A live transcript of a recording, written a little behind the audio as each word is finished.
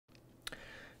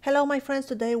Hello my friends,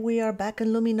 today we are back in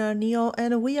Luminar Neo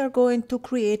and we are going to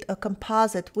create a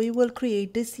composite. We will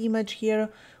create this image here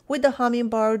with the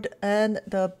hummingbird and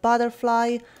the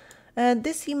butterfly. And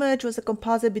this image was a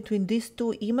composite between these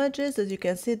two images. As you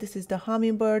can see, this is the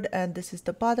hummingbird and this is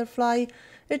the butterfly.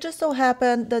 It just so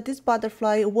happened that this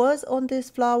butterfly was on this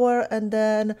flower, and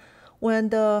then when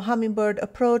the hummingbird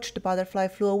approached, the butterfly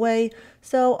flew away.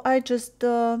 So I just,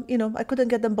 I couldn't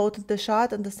get them both in the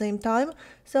shot at the same time.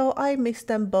 So I mixed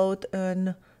them both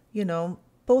in,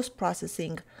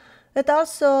 post-processing. It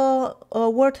also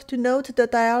worth to note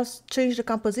that I also changed the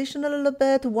composition a little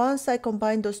bit. Once I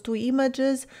combined those two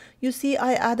images, you see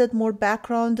I added more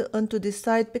background onto this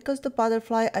side because the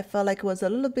butterfly, I felt like it was a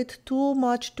little bit too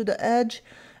much to the edge.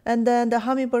 And then the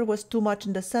hummingbird was too much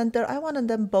in the center. I wanted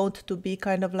them both to be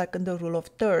kind of like in the rule of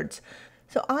thirds.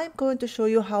 So I'm going to show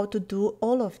you how to do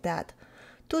all of that.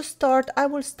 To start, I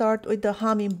will start with the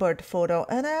hummingbird photo,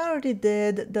 and I already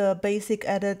did the basic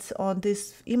edits on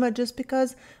these images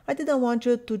because I didn't want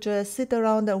you to just sit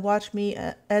around and watch me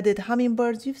edit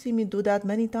hummingbirds. You've seen me do that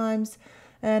many times,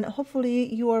 and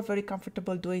hopefully you are very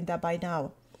comfortable doing that by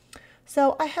now.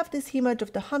 So I have this image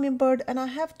of the hummingbird and I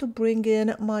have to bring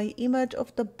in my image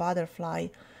of the butterfly.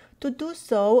 To do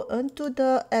so, into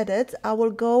the edits, I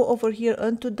will go over here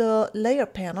into the layer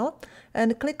panel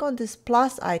and click on this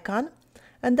plus icon.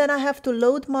 And then I have to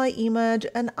load my image,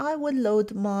 and I will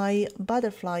load my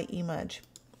butterfly image.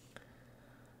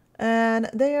 And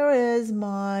there is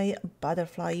my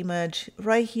butterfly image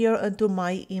right here into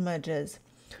my images.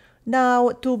 Now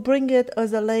to bring it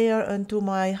as a layer into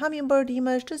my hummingbird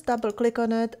image, just double click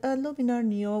on it, and Luminar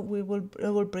Neo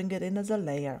will bring it in as a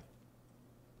layer.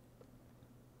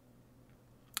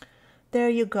 There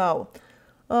you go.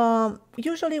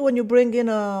 Usually when you bring in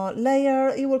a layer,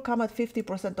 it will come at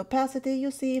 50% opacity.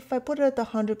 You see, if I put it at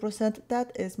 100%,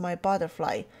 that is my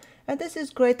butterfly. And this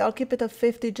is great. I'll keep it at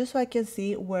 50 just so I can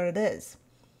see where it is.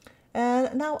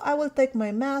 And now I will take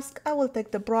my mask, I will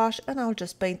take the brush, and I'll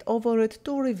just paint over it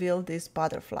to reveal this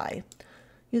butterfly.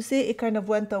 You see, it kind of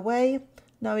went away.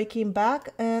 Now it came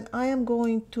back, and I am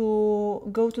going to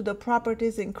go to the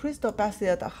properties, increase the opacity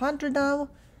at 100 now,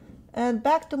 and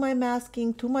back to my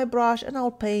masking, to my brush, and I'll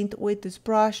paint with this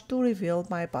brush to reveal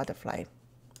my butterfly.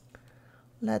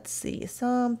 Let's see,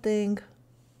 something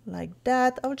like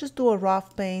that. I'll just do a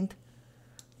rough paint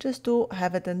just to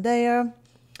have it in there.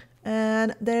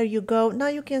 And there you go. Now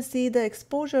you can see the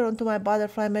exposure onto my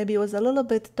butterfly maybe was a little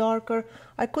bit darker.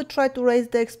 I could try to raise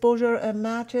the exposure and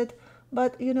match it,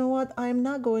 but you know what? I'm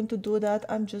not going to do that.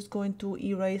 I'm just going to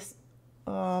erase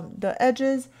the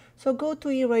edges. So go to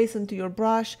erase into your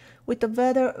brush with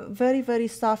a very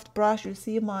soft brush. You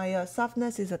see my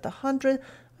softness is at 100.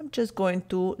 I'm just going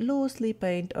to loosely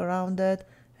paint around it,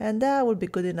 and that will be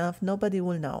good enough. Nobody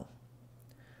will know.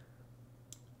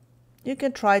 You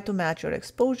can try to match your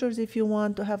exposures if you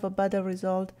want to have a better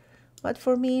result, but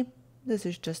for me, this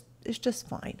is it's just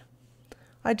fine.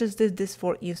 I just did this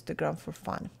for Instagram for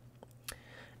fun.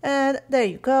 And there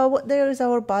you go. There is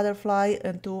our butterfly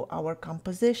into our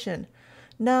composition.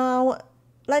 Now,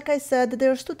 like I said,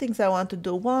 there's two things I want to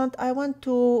do. One, I want to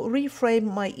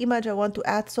reframe my image. I want to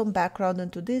add some background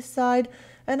into this side.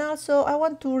 And also, I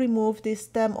want to remove this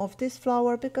stem of this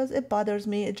flower because it bothers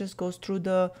me. It just goes through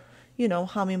the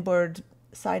hummingbird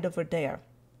side over there.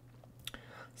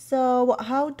 So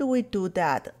how do we do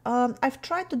that? I've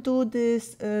tried to do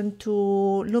this into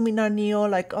Luminar Neo,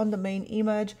 like on the main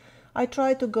image. I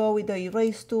tried to go with the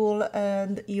erase tool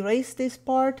and erase this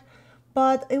part,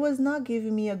 but it was not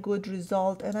giving me a good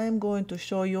result, and I'm going to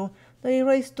show you the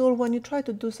erase tool. When you try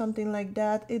to do something like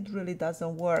that, it really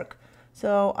doesn't work.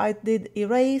 So I did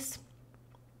erase.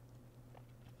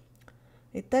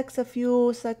 It takes a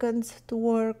few seconds to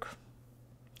work.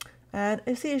 And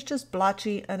you see, it's just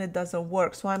blotchy and it doesn't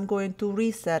work. So I'm going to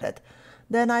reset it.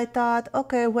 Then I thought,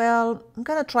 okay, well, I'm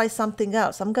going to try something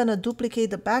else. I'm going to duplicate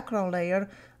the background layer.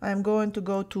 I'm going to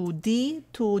go to D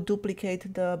to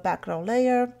duplicate the background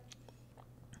layer.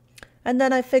 And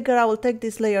then I figure I will take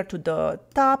this layer to the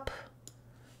top.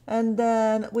 And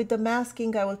then with the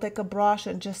masking, I will take a brush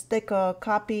and just take a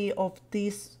copy of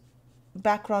this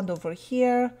background over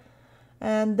here.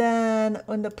 And then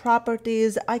on the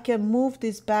properties, I can move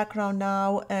this background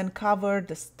now and cover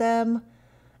the stem.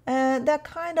 And that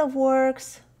kind of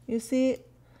works. You see,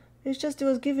 it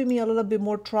was giving me a little bit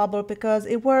more trouble because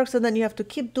it works and then you have to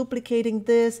keep duplicating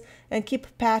this and keep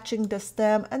patching the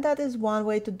stem. And that is one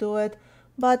way to do it.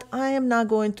 But I am not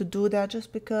going to do that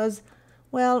just because,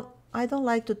 well, I don't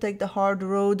like to take the hard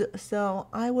road. So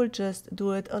I will just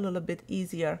do it a little bit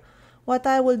easier. What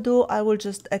I will do, I will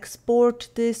just export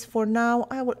this for now.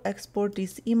 I will export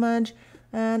this image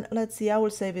And let's see, I will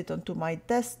save it onto my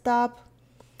desktop.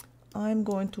 I'm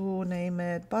going to name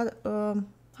it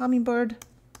Hummingbird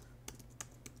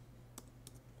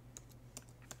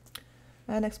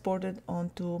and export it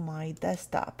onto my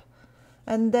desktop.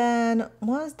 And then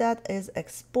once that is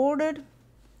exported,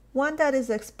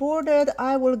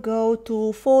 I will go to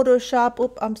Photoshop.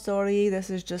 Oops, I'm sorry, this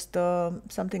is just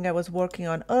something I was working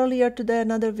on earlier today,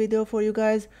 another video for you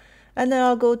guys. And then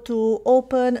I'll go to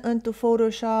open into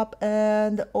Photoshop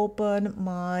and open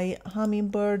my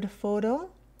hummingbird photo.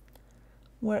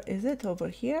 Where is it? Over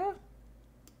here.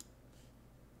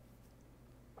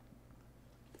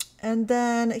 And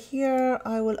then here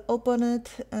I will open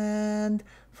it, and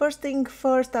first thing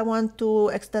first, I want to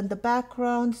extend the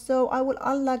background, so I will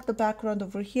unlock the background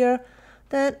over here.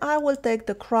 Then I will take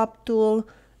the crop tool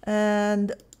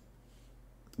and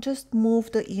just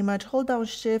move the image, hold down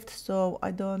shift so I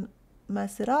don't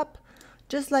mess it up,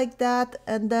 just like that.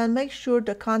 And then make sure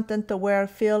the content aware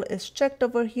fill is checked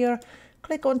over here.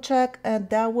 Click on check, and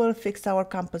that will fix our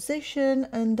composition,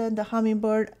 and then the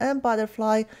hummingbird and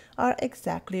butterfly are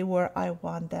exactly where I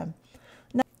want them.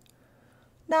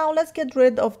 Now let's get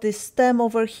rid of this stem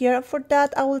over here. For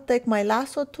that, I will take my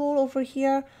lasso tool over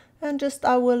here and just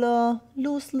I will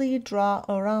loosely draw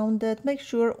around it. Make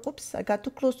sure, oops, I got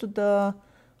too close to the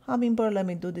hummingbird. Let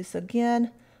me do this again.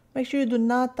 Make sure you do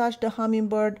not touch the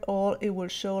hummingbird or it will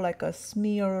show like a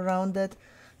smear around it.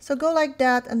 So go like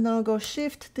that, and then I'll go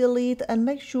shift delete and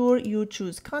make sure you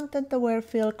choose content aware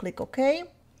fill, click OK.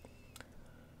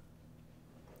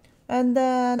 And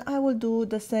then I will do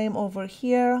the same over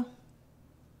here.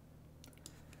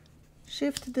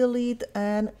 Shift delete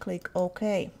and click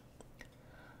OK.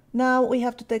 Now we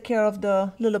have to take care of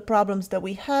the little problems that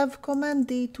we have. Command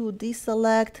D to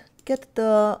deselect, get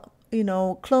the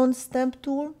clone stamp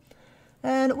tool,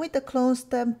 and with the clone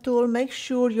stamp tool make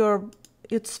sure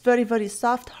it's very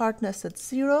soft, hardness at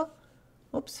 0.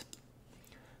 Oops.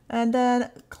 And then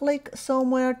click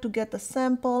somewhere to get a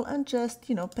sample and just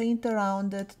paint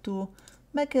around it to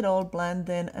make it all blend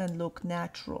in and look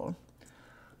natural.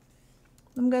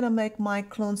 I'm gonna make my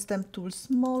clone stamp tool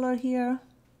smaller here.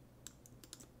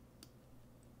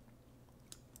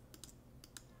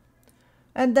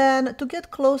 And then to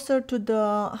get closer to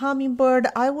the hummingbird,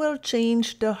 I will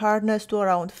change the hardness to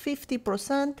around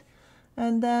 50%.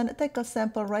 And then take a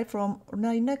sample right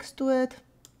next to it.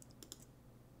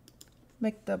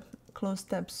 Make the clone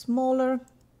stamp smaller.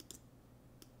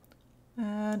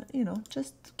 And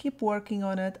just keep working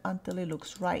on it until it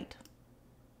looks right.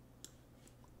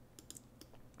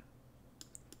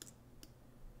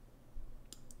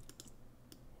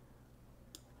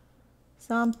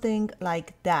 Something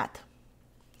like that.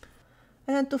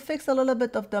 And to fix a little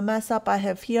bit of the mess up I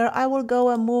have here, I will go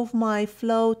and move my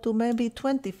flow to maybe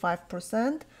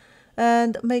 25%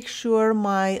 and make sure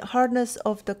my hardness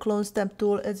of the clone stamp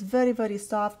tool is very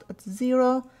soft at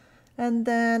 0. And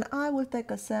then I will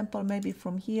take a sample maybe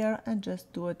from here and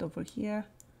just do it over here.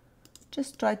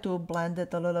 Just try to blend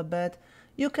it a little bit.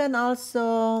 You can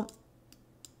also,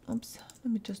 oops,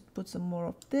 let me just put some more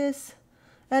of this.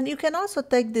 And you can also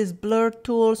take this blur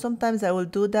tool. Sometimes I will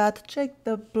do that. Check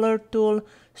the blur tool,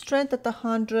 strength at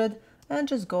 100, and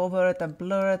just go over it and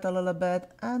blur it a little bit.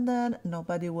 And then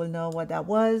nobody will know what that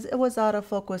was. It was out of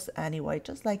focus anyway,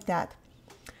 just like that.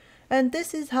 And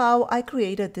this is how I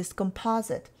created this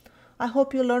composite. I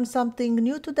hope you learned something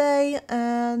new today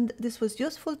and this was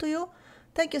useful to you.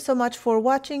 Thank you so much for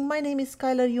watching. My name is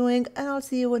Skyler Ewing, and I'll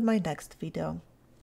see you in my next video.